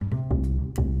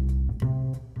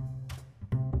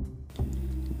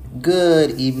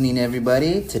Good evening,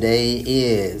 everybody. Today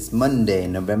is Monday,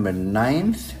 November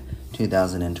 9th,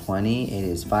 2020. It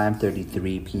is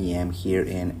 5:33 p.m. here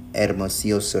in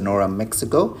Hermosillo, Sonora,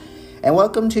 Mexico. And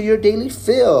welcome to your Daily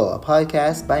Phil, a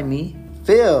podcast by me,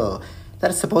 Phil.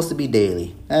 That is supposed to be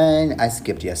daily. And I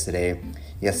skipped yesterday.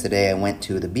 Yesterday, I went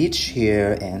to the beach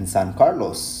here in San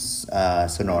Carlos,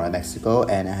 Sonora, Mexico,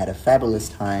 and I had a fabulous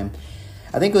time.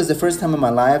 I think it was the first time in my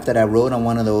life that I rode on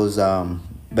one of those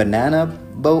banana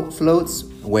boat floats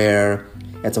where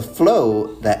it's a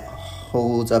float that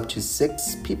holds up to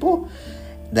 6 people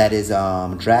that is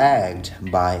dragged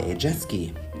by a jet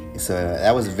ski. So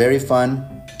that was very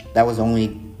fun. That was the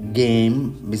only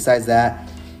game. Besides that,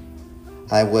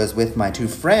 I was with my 2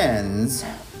 friends,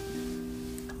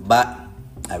 but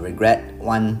I regret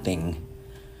one thing.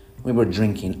 We were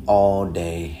drinking all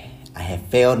day. I had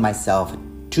failed myself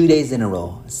 2 days in a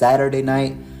row. Saturday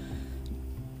night,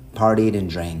 partied and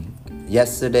drank.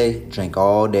 Yesterday, drank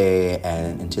all day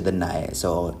and into the night.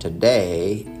 So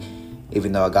today,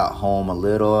 even though I got home a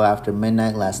little after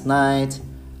midnight last night,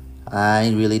 I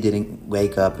really didn't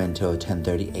wake up until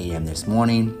 10:30 a.m. this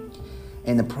morning.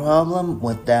 And the problem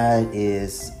with that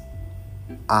is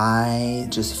I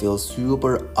just feel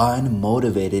super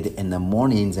unmotivated in the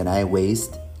mornings and I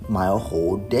waste my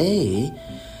whole day.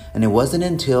 And it wasn't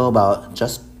until about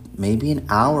just maybe an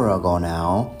hour ago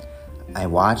now,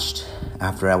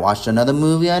 after I watched another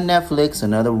movie on Netflix,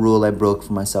 another rule I broke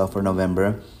for myself for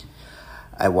November,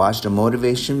 I watched a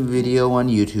motivation video on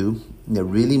YouTube that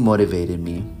really motivated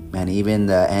me. And even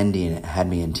the ending had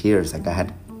me in tears. Like I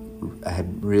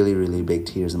had really, really big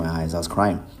tears in my eyes. I was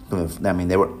crying. I mean,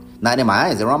 they were not in my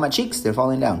eyes. They were on my cheeks. They're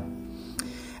falling down.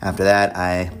 After that,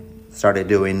 I started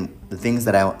doing the things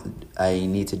that I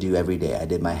need to do every day. I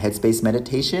did my Headspace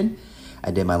meditation.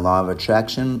 I did my Law of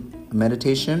Attraction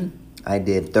meditation. I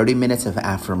did 30 minutes of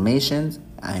affirmations.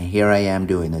 And here I am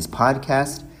doing this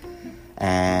podcast.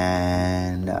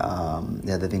 And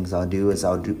the other things I'll do is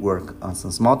work on some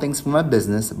small things for my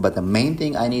business. But the main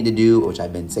thing I need to do, which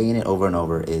I've been saying it over and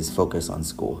over, is focus on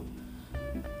school.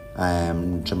 I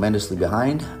am tremendously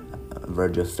behind,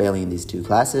 verge of failing these 2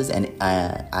 classes. And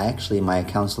my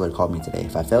counselor called me today.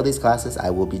 If I fail these classes, I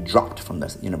will be dropped from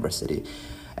this university.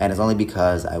 And it's only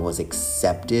because I was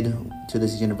accepted to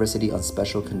this university on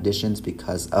special conditions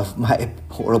because of my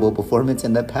horrible performance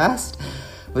in the past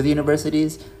with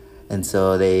universities. And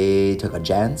so they took a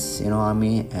chance, on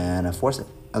me. And of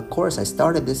course, I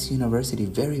started this university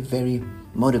very, very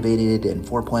motivated and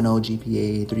 4.0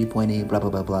 GPA, 3.8, blah, blah,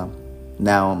 blah, blah.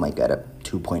 Now I'm like at a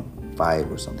 2.5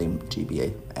 or something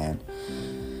GPA. And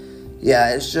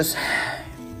yeah, it's just,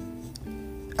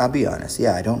 I'll be honest.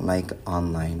 Yeah, I don't like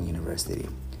online university.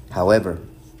 However,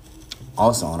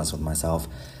 also honest with myself,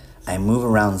 I move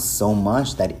around so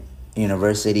much that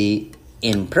university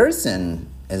in person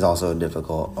is also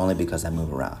difficult only because I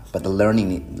move around. But the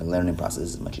learning process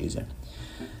is much easier.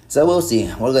 So we'll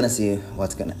see. We're gonna see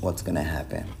what's gonna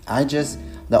happen.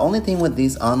 The only thing with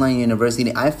these online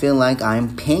university, I feel like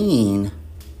I'm paying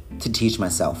to teach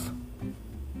myself.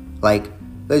 Like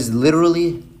there's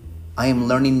literally, I am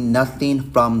learning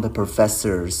nothing from the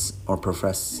professors from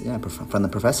the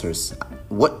professors.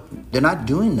 They're not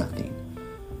doing nothing.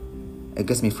 It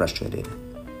gets me frustrated.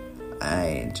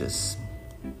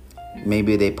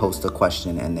 Maybe they post a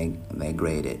question and they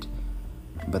grade it.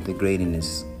 But the grading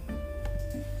is,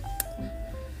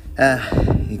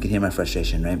 you can hear my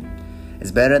frustration, right?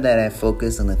 It's better that I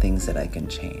focus on the things that I can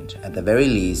change. At the very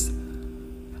least,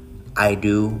 I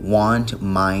do want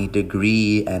my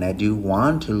degree and I do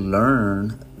want to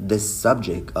learn this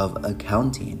subject of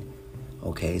accounting.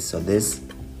 Okay, so this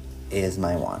is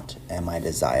my want and my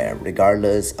desire,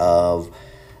 regardless of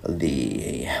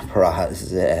the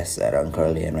process that I'm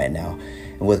currently in right now.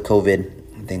 And with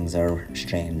COVID, things are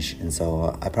strange. And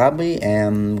so I probably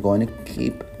am going to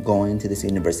keep going to this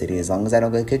university as long as I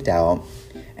don't get kicked out.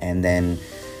 And then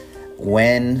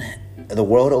when the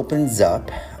world opens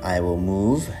up, I will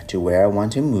move to where I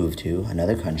want to move to,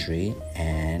 another country,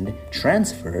 and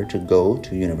transfer to go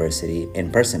to university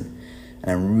in person.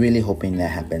 And I'm really hoping that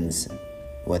happens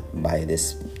by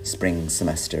this spring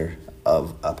semester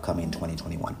of upcoming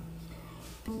 2021.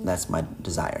 That's my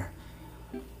desire.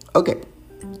 Okay.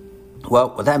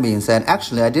 Well, with that being said,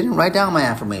 actually, I didn't write down my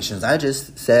affirmations. I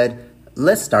just said,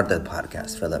 let's start the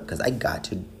podcast, Philip, because I got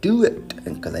to do it,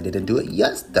 because I didn't do it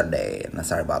yesterday. And I'm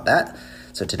sorry about that.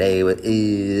 So today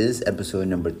is episode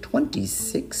number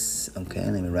 26. Okay,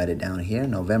 let me write it down here.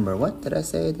 November, what did I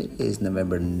say? It is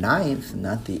November 9th,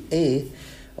 not the 8th.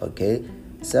 Okay,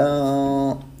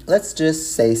 so let's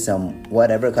just say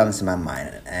whatever comes to my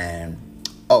mind. And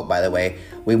Oh, by the way,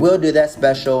 we will do that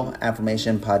special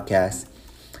affirmation podcast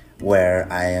where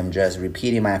I am just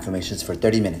repeating my affirmations for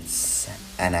 30 minutes.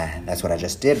 And that's what I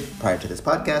just did prior to this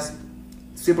podcast.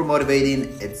 Super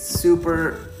motivating. It's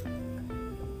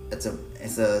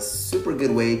a super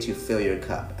good way to fill your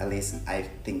cup. At least I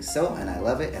think so, and I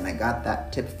love it. And I got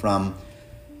that tip from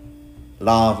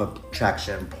Law of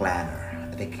Attraction Planner.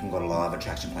 I think you can go to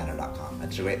lawofattractionplanner.com.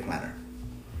 It's a great planner.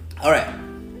 All right.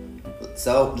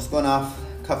 So just going off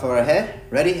cuff of our head.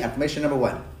 Ready? Affirmation number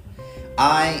 1.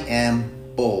 I am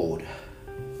bold.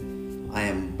 I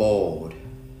am bold.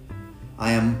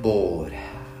 I am bold.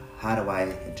 How do I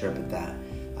interpret that?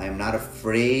 I am not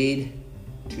afraid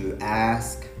to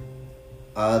ask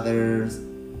others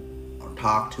or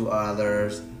talk to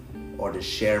others or to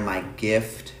share my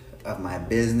gift of my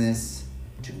business,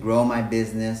 to grow my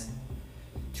business,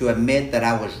 to admit that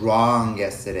I was wrong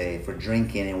yesterday for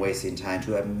drinking and wasting time,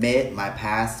 to admit my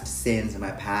past sins and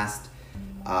my past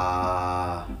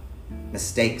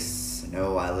mistakes.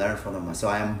 No, I learned from them. So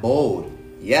I am bold.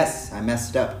 Yes, I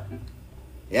messed up.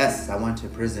 Yes, I went to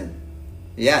prison.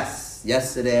 Yes,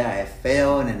 yesterday I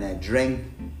failed and I drank.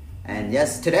 And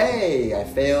yes, today I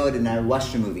failed and I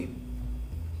watched a movie.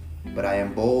 But I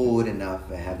am bold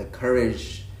enough, I have the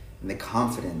courage and the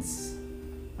confidence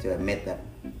to admit that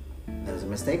those are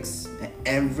mistakes. And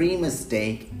every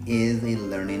mistake is a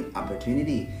learning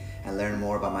opportunity. I learn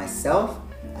more about myself.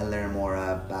 I learn more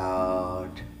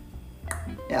about...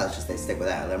 let's just stick with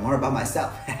that. I learn more about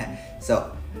myself.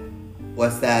 So,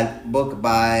 what's that book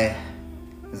by...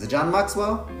 Is it John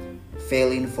Maxwell?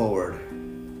 Failing Forward.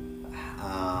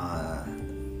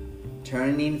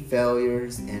 Turning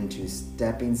failures into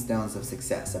stepping stones of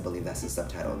success. I believe that's the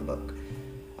subtitle of the book.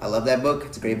 I love that book.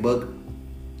 It's a great book.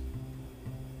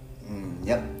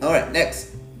 Yep. All right,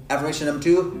 next. Affirmation number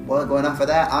 2. Well, going off of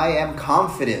that, I am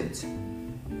confident.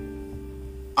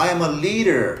 I am a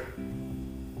leader.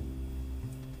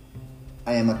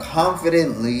 I am a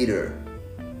confident leader.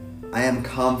 I am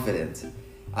confident.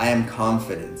 I am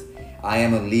confident. I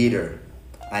am a leader.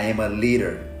 I am a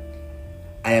leader.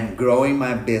 I am growing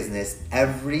my business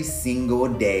every single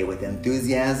day with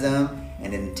enthusiasm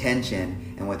and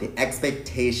intention and with the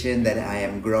expectation that I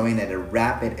am growing at a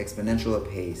rapid exponential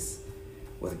pace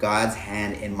with God's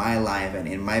hand in my life and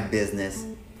in my business,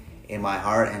 in my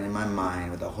heart and in my mind,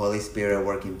 with the Holy Spirit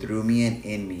working through me and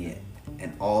in me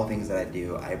and all things that I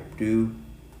do. I do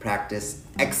practice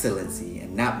excellency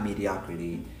and not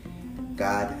mediocrity.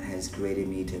 God has created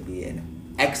me to be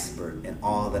an expert in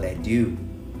all that I do.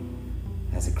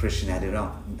 As a Christian, I do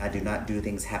not do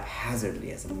things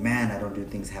haphazardly. As a man, I don't do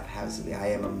things haphazardly.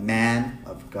 I am a man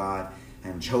of God. I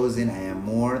am chosen. I am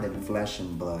more than flesh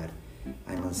and blood.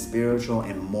 I am a spiritual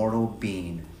and mortal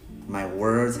being. My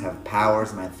words have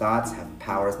powers. My thoughts have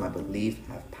powers. My belief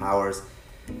have powers.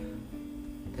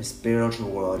 The spiritual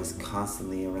world is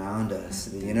constantly around us.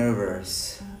 The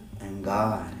universe and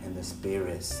God and the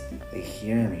spirits, they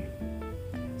hear me.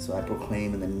 So I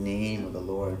proclaim in the name of the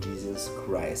Lord Jesus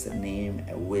Christ, the name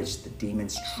at which the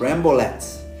demons tremble at,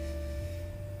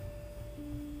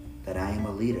 that I am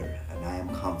a leader and I am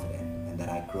confident and that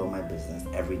I grow my business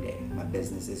every day. My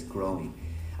business is growing.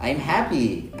 I am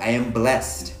happy. I am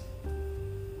blessed.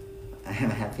 I am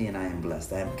happy and I am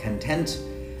blessed. I am content.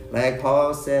 Like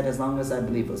Paul said, as long as I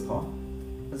believe it was Paul.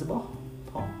 Was it Paul?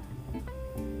 Paul.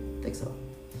 I think so.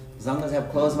 As long as I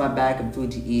have clothes on my back and food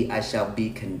to eat, I shall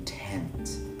be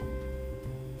content.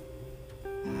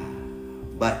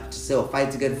 But still,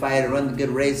 fight the good fight, run the good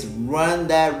race, run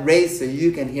that race so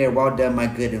you can hear, well done, my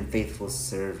good and faithful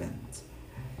servant.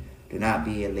 Do not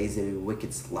be a lazy,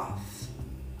 wicked sloth,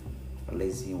 a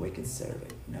lazy and wicked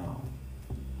servant. No.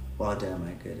 Well done,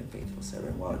 my good and faithful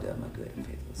servant. Well done, my good and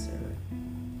faithful servant.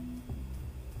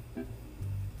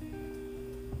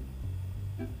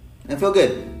 I feel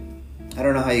good. I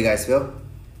don't know how you guys feel.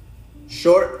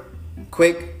 Short,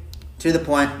 quick, to the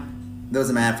point.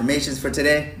 Those are my affirmations for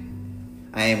today.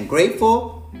 I am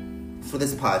grateful for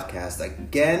this podcast.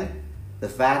 Again, the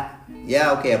fact,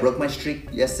 I broke my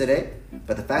streak yesterday,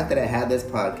 but the fact that I had this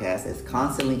podcast is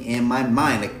constantly in my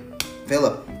mind. Like,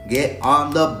 Philip, get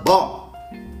on the ball.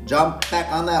 Jump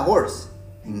back on that horse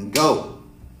and go.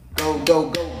 Go, go,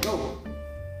 go, go.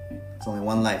 It's only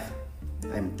one life.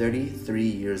 I'm 33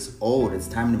 years old. It's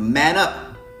time to man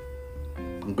up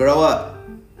and grow up.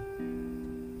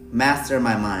 Master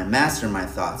my mind, master my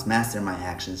thoughts, master my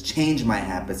actions, change my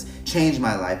habits, change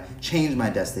my life, change my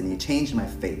destiny, change my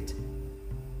fate.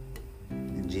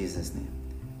 In Jesus' name.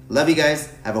 Love you guys.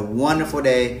 Have a wonderful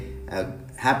day. A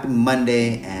happy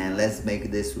Monday. And let's make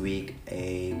this week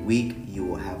a week you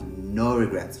will have no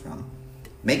regrets from.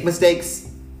 Make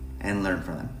mistakes and learn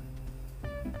from them.